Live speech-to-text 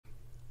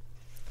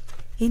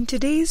In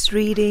today's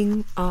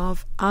reading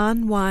of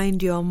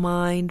Unwind Your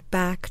Mind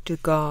Back to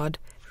God,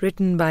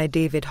 written by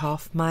David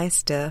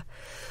Hoffmeister,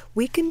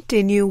 we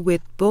continue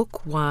with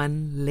Book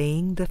 1,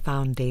 Laying the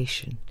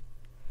Foundation.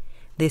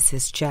 This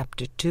is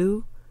Chapter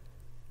 2,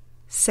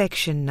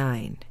 Section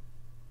 9.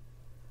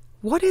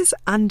 What is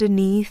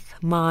underneath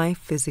my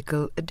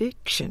physical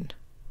addiction?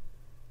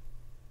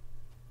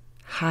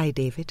 Hi,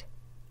 David.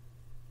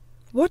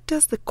 What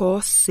does the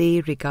Course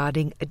say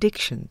regarding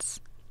addictions?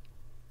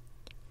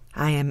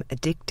 I am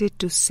addicted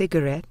to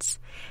cigarettes,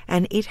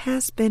 and it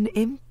has been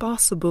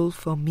impossible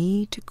for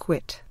me to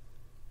quit.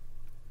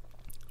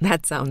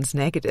 That sounds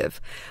negative,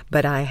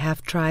 but I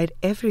have tried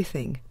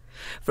everything,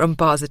 from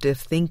positive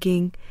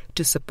thinking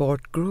to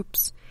support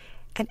groups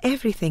and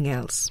everything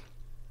else.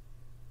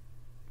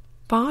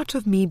 Part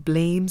of me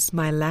blames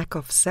my lack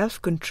of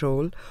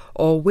self-control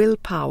or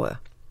willpower.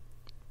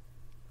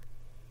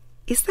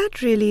 Is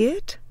that really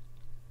it?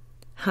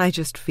 I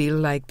just feel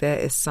like there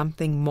is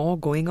something more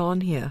going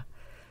on here.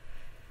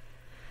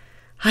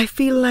 I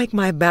feel like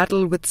my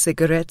battle with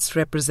cigarettes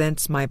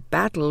represents my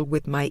battle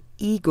with my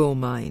ego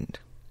mind.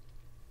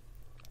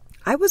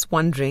 I was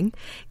wondering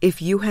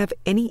if you have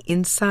any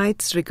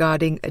insights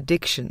regarding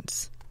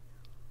addictions.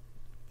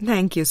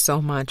 Thank you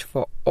so much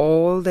for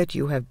all that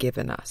you have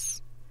given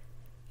us.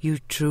 You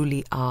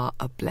truly are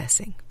a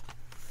blessing.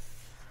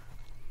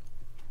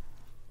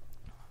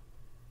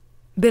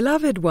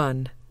 Beloved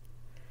one,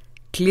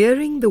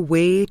 clearing the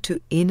way to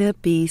inner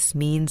peace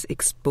means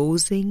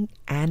exposing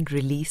and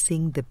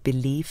releasing the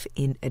belief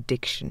in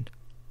addiction.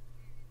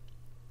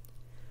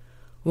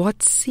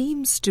 What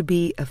seems to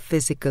be a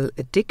physical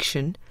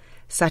addiction,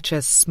 such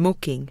as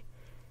smoking,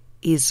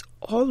 is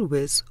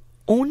always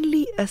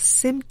only a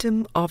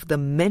symptom of the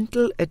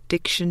mental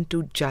addiction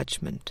to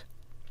judgment.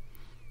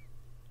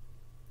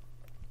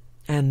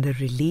 And the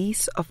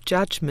release of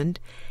judgment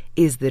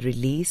is the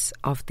release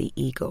of the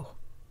ego.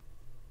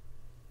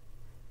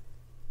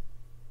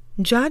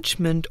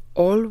 Judgment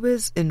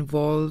always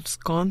involves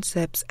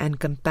concepts and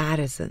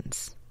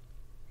comparisons,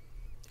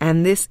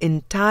 and this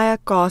entire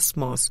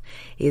cosmos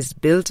is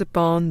built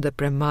upon the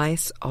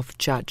premise of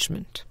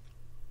judgment.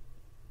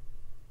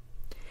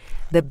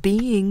 The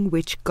being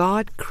which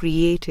God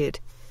created,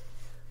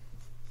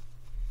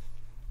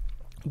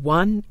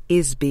 one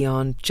is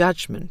beyond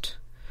judgment,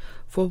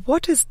 for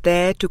what is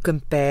there to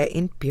compare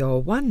in pure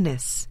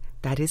oneness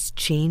that is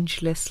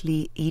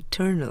changelessly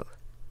eternal?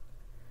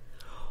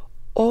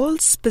 All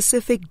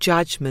specific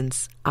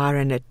judgments are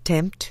an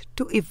attempt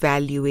to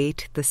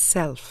evaluate the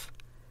self.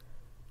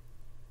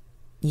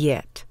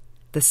 Yet,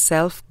 the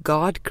self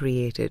God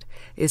created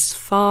is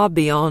far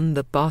beyond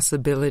the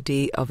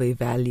possibility of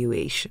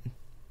evaluation.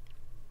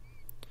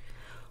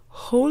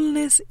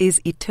 Wholeness is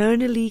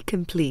eternally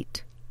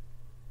complete.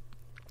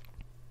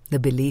 The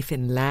belief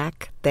in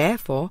lack,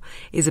 therefore,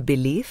 is a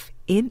belief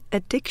in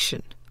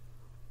addiction.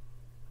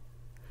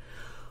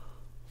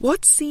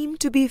 What seem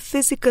to be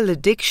physical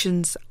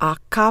addictions are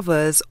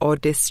covers or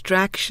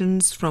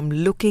distractions from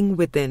looking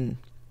within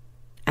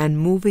and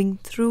moving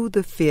through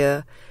the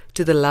fear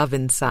to the love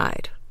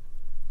inside.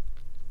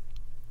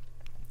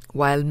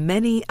 While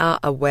many are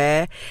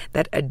aware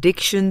that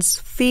addictions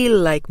feel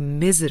like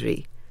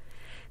misery,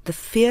 the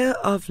fear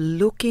of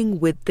looking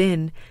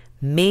within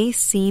may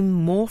seem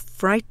more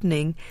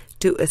frightening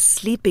to a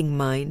sleeping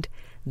mind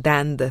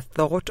than the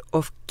thought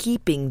of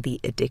keeping the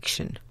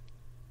addiction.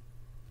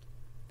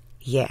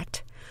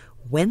 Yet,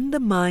 when the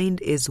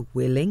mind is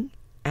willing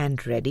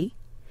and ready,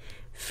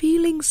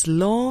 feelings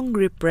long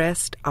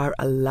repressed are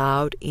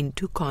allowed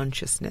into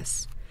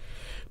consciousness,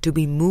 to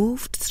be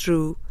moved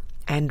through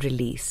and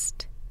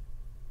released.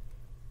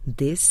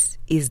 This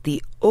is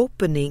the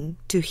opening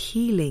to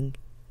healing,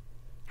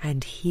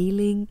 and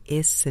healing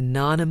is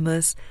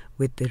synonymous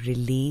with the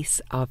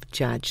release of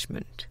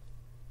judgment.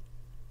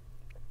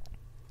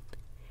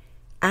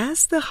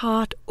 As the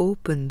heart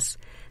opens,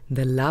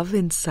 the love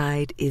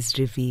inside is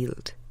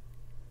revealed.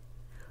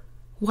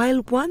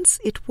 While once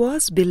it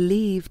was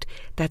believed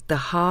that the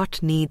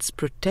heart needs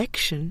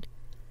protection,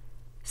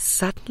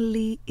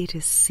 suddenly it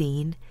is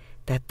seen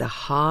that the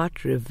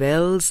heart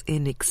revels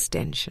in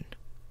extension.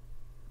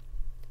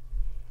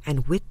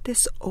 And with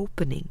this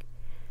opening,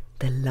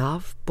 the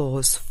love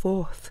pours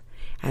forth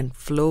and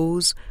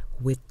flows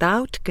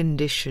without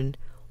condition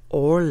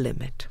or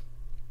limit,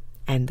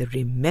 and the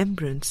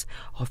remembrance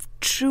of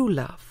true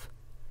love,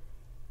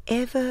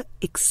 ever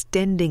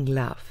extending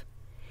love,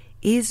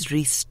 is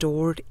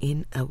restored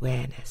in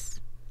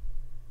awareness.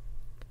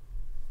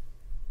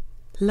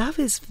 Love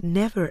is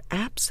never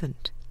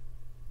absent.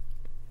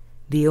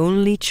 The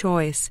only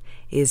choice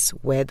is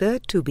whether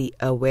to be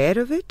aware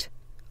of it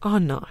or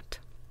not.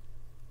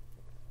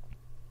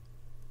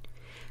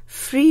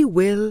 Free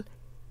will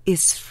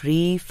is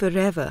free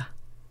forever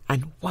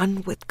and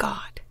one with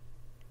God.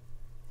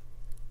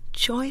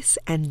 Choice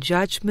and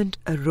judgment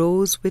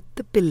arose with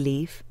the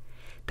belief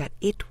that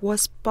it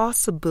was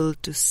possible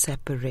to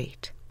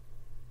separate.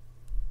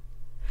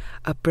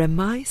 A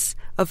premise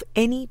of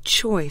any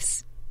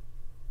choice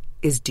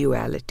is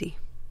duality,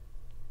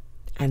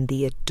 and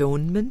the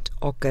atonement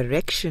or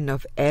correction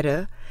of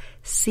error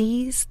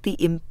sees the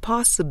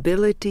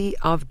impossibility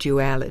of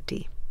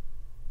duality.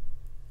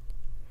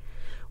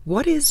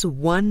 What is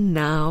one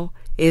now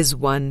is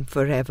one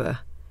forever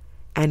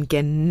and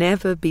can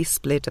never be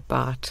split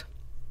apart.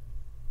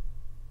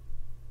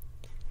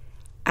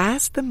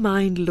 As the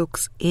mind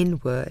looks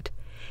inward,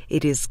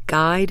 it is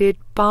guided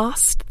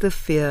past the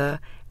fear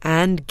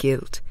and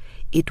guilt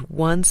it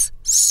once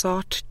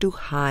sought to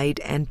hide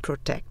and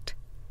protect,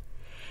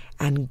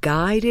 and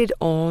guided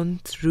on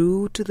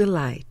through to the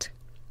light.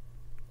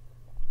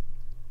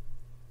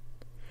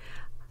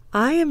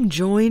 I am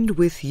joined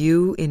with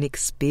you in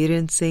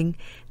experiencing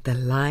the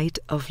light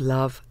of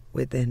love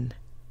within.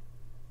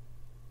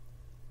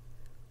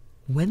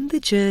 When the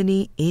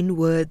journey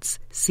inwards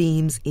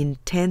seems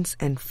intense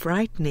and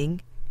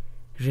frightening,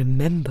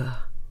 remember,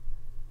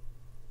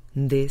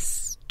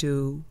 this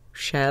too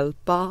shall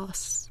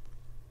pass.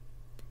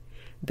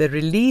 The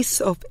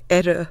release of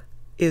error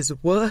is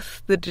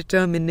worth the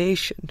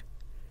determination,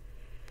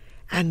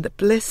 and the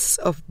bliss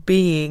of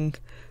being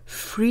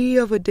free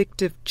of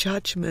addictive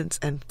judgments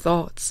and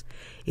thoughts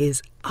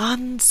is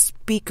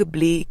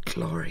unspeakably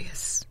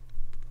glorious.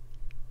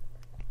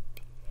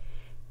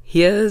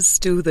 Here's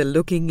to the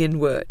looking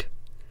inward.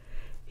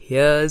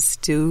 Here's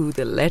to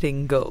the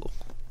letting go.